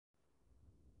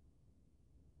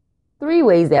3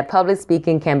 ways that public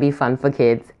speaking can be fun for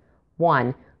kids.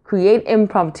 1. Create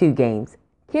impromptu games.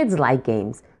 Kids like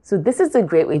games, so this is a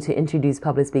great way to introduce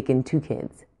public speaking to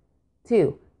kids.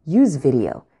 2. Use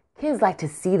video. Kids like to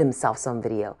see themselves on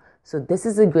video, so this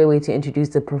is a great way to introduce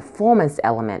the performance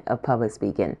element of public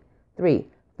speaking. 3.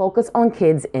 Focus on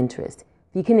kids' interest.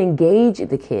 If you can engage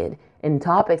the kid in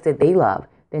topics that they love,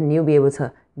 then you'll be able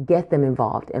to get them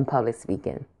involved in public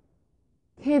speaking.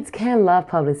 Kids can love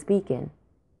public speaking.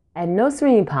 At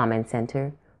Nursery Empowerment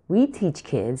Center, we teach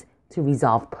kids to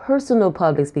resolve personal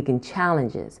public speaking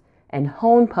challenges and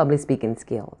hone public speaking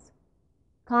skills.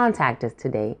 Contact us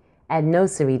today at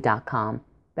nursery.com.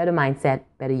 Better mindset,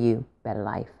 better you, better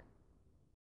life.